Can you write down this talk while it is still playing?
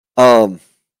I'm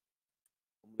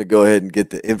gonna go ahead and get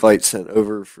the invite sent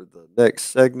over for the next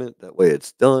segment. That way,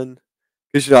 it's done.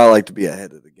 Because I like to be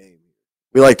ahead of the game.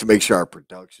 We like to make sure our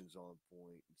production's on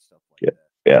point and stuff like Yeah,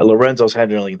 that. yeah. Lorenzo's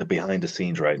handling the behind the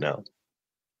scenes right now.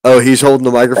 Oh, he's holding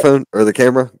the microphone or the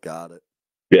camera. Got it.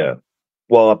 Yeah.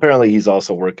 Well, apparently he's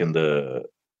also working the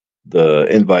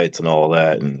invites and all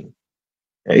that, and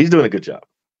yeah, he's doing a good job.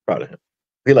 Proud of him.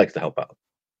 He likes to help out.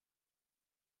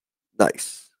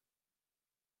 Nice.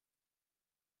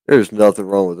 There's nothing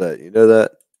wrong with that. You know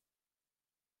that.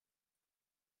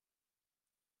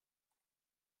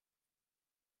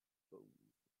 All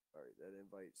right, that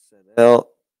invite sent out.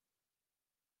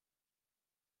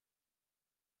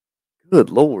 Good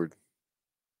lord.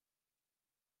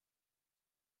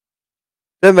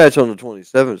 That match on the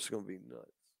 27th is going to be nuts.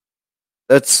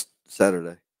 That's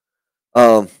Saturday.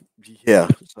 Um, yeah.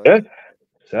 So, Yeah.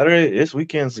 Saturday, this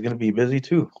weekend's going to be busy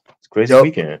too. It's a crazy yep.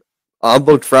 weekend. I'm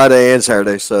booked Friday and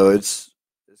Saturday, so it's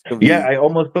going to Yeah, be I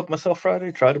almost booked myself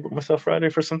Friday. Tried to book myself Friday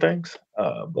for some things,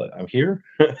 but I'm here.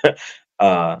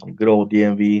 Good old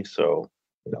DMV. So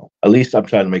at least I'm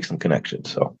trying to make some connections.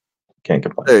 So can't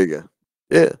complain. there. You go.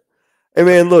 Yeah. Hey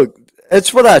man, look,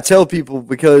 that's what I tell people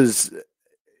because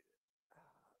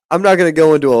I'm not going to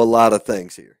go into a lot of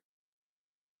things here.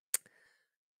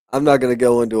 I'm not going to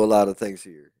go into a lot of things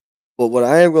here. But what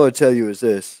I am going to tell you is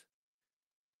this.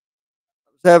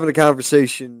 I was having a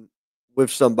conversation with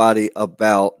somebody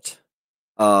about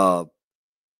uh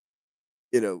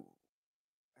you know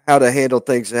how to handle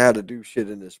things and how to do shit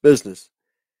in this business.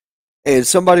 And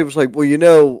somebody was like,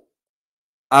 "Well,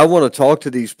 I want to talk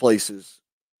to these places.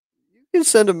 You can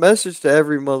send a message to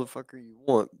every motherfucker you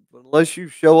want, but unless you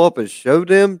show up and show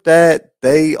them that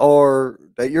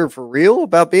that you're for real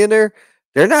about being there,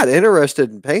 they're not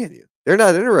interested in paying you. They're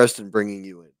not interested in bringing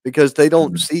you in because they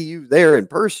don't Mhm. see you there in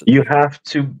person." You have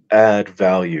to add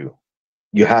value.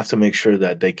 You have to make sure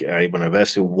that they are able to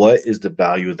invest in what is the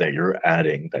value that you're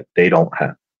adding that they don't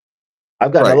have.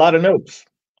 I've gotten a Right. lot of notes.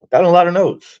 I've gotten a lot of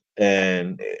notes,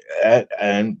 and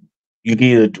you can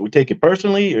either take it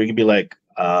personally, or you can be like,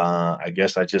 I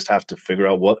guess I just have to figure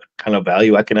out what kind of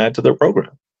value I can add to their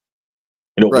program.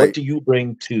 What Right. do you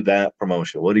bring to that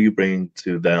promotion? What do you bring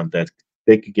to them that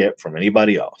they could get from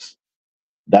anybody else?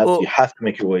 That you Well, have to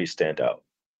make your way stand out.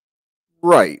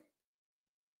 right.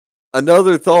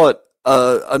 Another thought,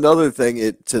 another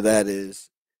thing to that is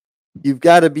you've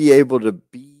got to be able to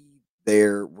be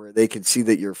there where they can see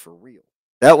that you're for real.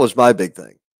 That was my big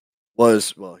thing.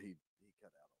 Was well, he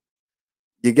cut out.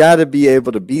 You got to be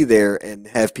able to be there and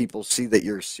have people see that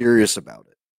you're serious about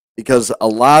it, because Yes. a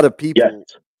lot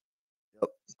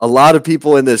of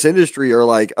people in this industry are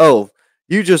like, oh,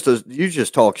 you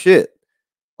just talk shit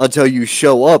until you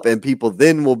show up, and people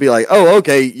then will be like, oh,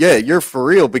 okay, yeah, you're for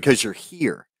real because you're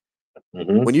here.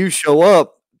 Hmm. When you show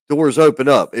up, doors open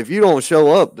up. If you don't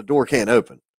show up, the door can't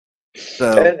open.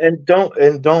 So And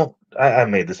don't. I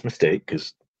made this mistake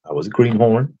because I was a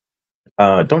greenhorn.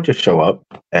 Don't just show up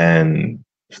and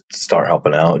start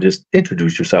helping out. Just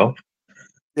introduce yourself.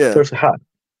 yeah, First, hi,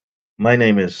 my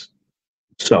name is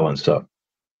so and so.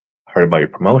 Heard about your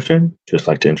promotion. Just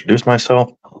like to introduce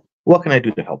myself. What can I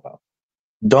do to help out?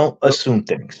 Don't yep, assume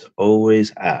things.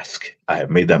 Always ask. I have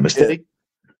made that yeah, mistake.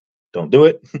 Don't do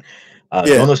it. Don't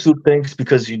yeah, assume things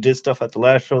because you did stuff at the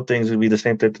last show. Things would be the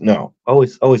same thing. No,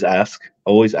 always ask.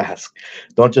 Always ask.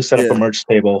 Don't just set up a yeah, merch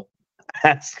table.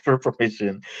 Ask for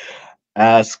permission.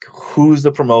 Ask who's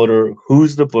the promoter,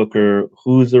 who's the booker,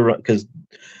 who's the because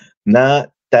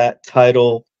not that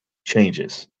title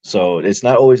changes. So it's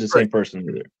not always the right. same person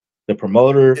either. The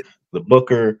promoter, the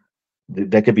booker,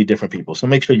 that could be different people. So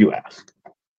make sure you ask.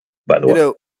 By the You way,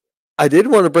 know, I did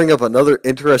want to bring up another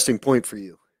interesting point for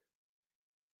you.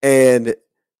 And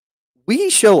we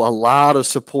show a lot of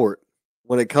support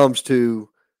when it comes to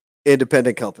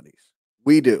independent companies.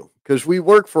 We do, because we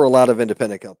work for a lot of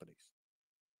independent companies.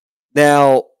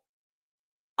 Now,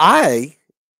 I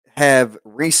have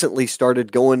recently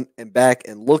started going and back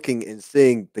and looking and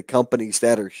seeing the companies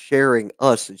that are sharing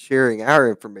us and sharing our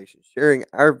information, sharing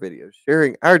our videos,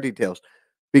 sharing our details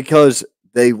because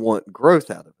they want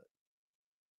growth out of it.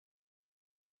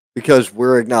 Because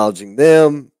we're acknowledging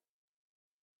them,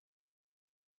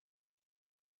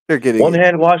 they're getting one it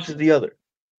hand washes the other.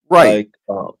 right,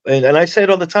 And I say it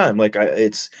all the time.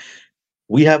 It's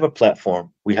we have a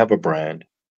platform, we have a brand,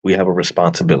 we have a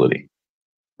responsibility.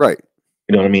 right.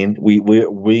 You know what I mean?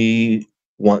 We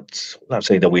want not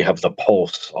saying that we have the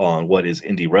pulse on what is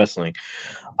indie wrestling,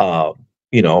 uh,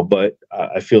 but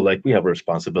I feel like we have a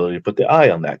responsibility to put the eye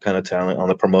on that kind of talent, on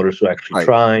the promoters who actually Right.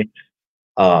 try.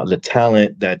 the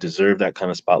talent that deserve that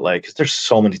kind of spotlight, because there's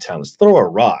so many talents. Throw a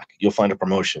rock, you'll find a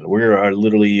promotion. We are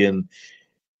literally in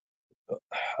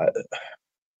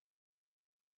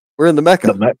We're in the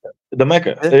Mecca. The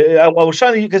Mecca. Yeah. I was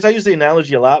trying to, because I use the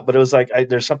analogy a lot, but it was like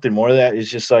there's something more to that. It's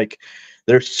just like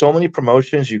there's so many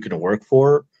promotions you can work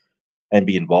for and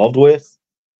be involved with.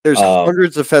 There's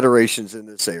hundreds of federations in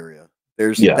this area.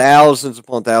 There's Yeah. thousands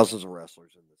upon thousands of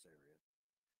wrestlers in this area.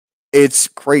 It's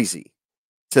crazy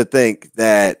to think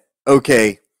that,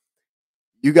 okay,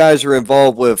 you guys are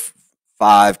involved with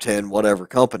 5, 10, whatever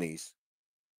companies.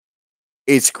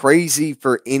 It's crazy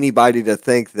for anybody to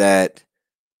think that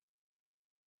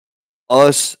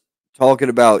us talking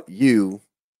about you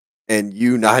and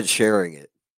you not sharing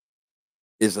it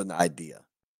is an idea.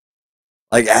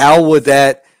 Like, how would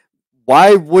that?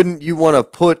 Why wouldn't you want to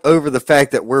put over the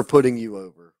fact that we're putting you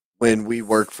over when we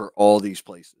work for all these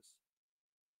places?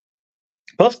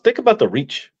 Plus, think about the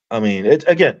reach. I mean, it's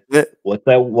again,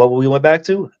 what we went back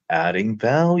to? Adding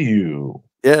value.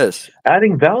 Yes.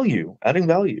 Adding value. Adding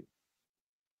value.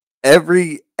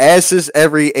 Every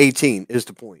 18 is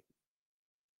the point.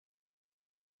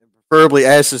 And preferably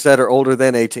asses that are older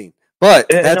than 18.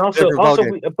 But and also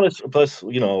plus,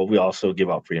 you know, we also give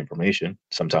out free information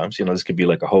sometimes. You know, this could be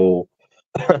like a whole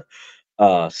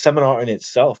seminar in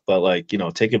itself, but like, you know,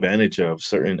 take advantage of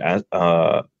certain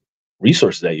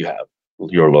resources that you have.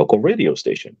 Your local radio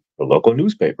station, your local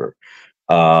newspaper,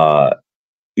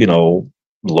 you know,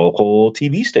 local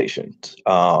TV stations.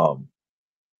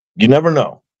 You never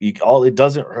know. It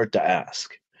doesn't hurt to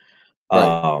ask.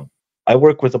 Right. I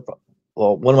work with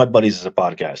one of my buddies is a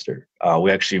podcaster. We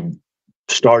actually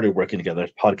started working together,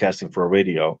 podcasting for a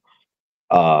radio.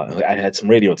 I had some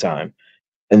radio time,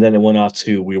 and then it went off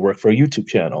to we work for a YouTube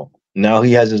channel. Now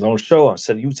he has his own show on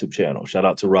said YouTube channel. Shout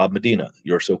out to Rob Medina.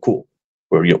 You're so cool.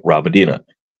 Or Rob Medina.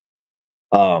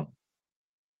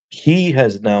 He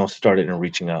has now started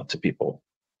reaching out to people,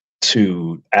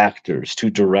 to actors, to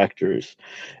directors,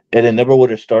 and it never would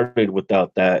have started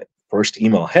without that first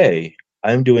email. Hey,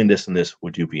 I'm doing this and this.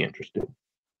 Would you be interested?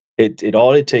 It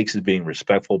all it takes is being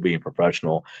respectful, being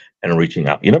professional, and reaching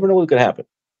out. You never know what could happen.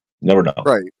 You never know.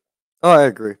 Right. Oh, I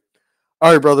agree.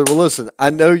 All right, brother. Well, listen, I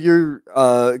know you're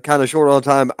kind of short on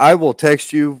time. I will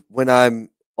text you when I'm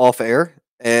off air,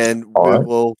 and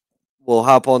we'll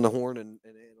hop on the horn and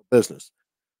handle business.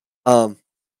 Oh,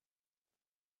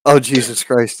 Jesus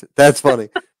Christ. That's funny.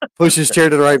 Push his chair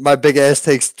to the right. My big ass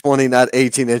takes 20, not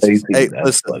 18 inches. 18, hey, that's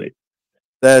listen. funny.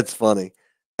 That's funny.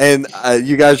 And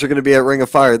you guys are going to be at Ring of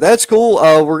Fire. That's cool.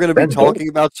 We're going to be talking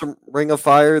about some Ring of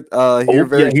Fire here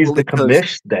very he's shortly. the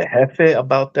commish, the jefe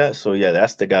about that. So yeah,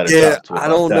 that's the guy to talk to. I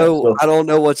don't know. So, I don't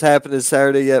know what's happening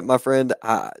Saturday yet, my friend.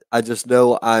 I just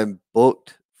know I'm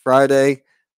booked Friday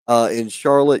in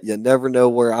Charlotte. You never know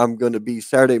where I'm going to be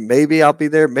Saturday. Maybe I'll be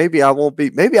there. Maybe I won't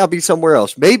be. Maybe I'll be somewhere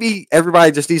else. Maybe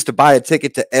everybody just needs to buy a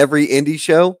ticket to every indie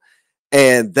show,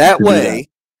 and that way,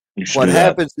 what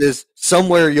happens is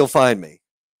somewhere you'll find me.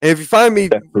 And if you find me,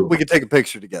 we can take a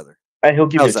picture together. And he'll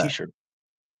give you a T-shirt.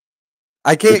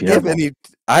 I can't give any.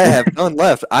 I have none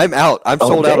left. I'm out. I'm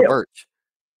sold out of merch.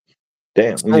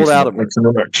 Damn, sold out of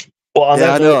merch. Well,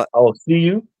 I know. I'll see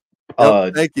you.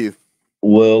 Thank you.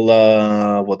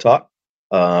 We'll talk.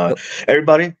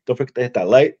 Everybody, don't forget to hit that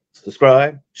like,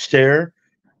 subscribe, share.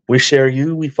 We share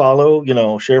you. We follow. You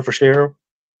know, share for share.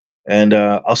 And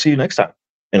I'll see you next time.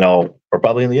 You know, or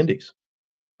probably in the Indies.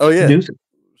 Oh yeah.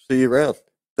 See you around.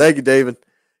 Thank you, David.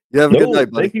 You have a good night,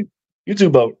 buddy. Thank you. You too,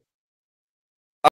 Bo.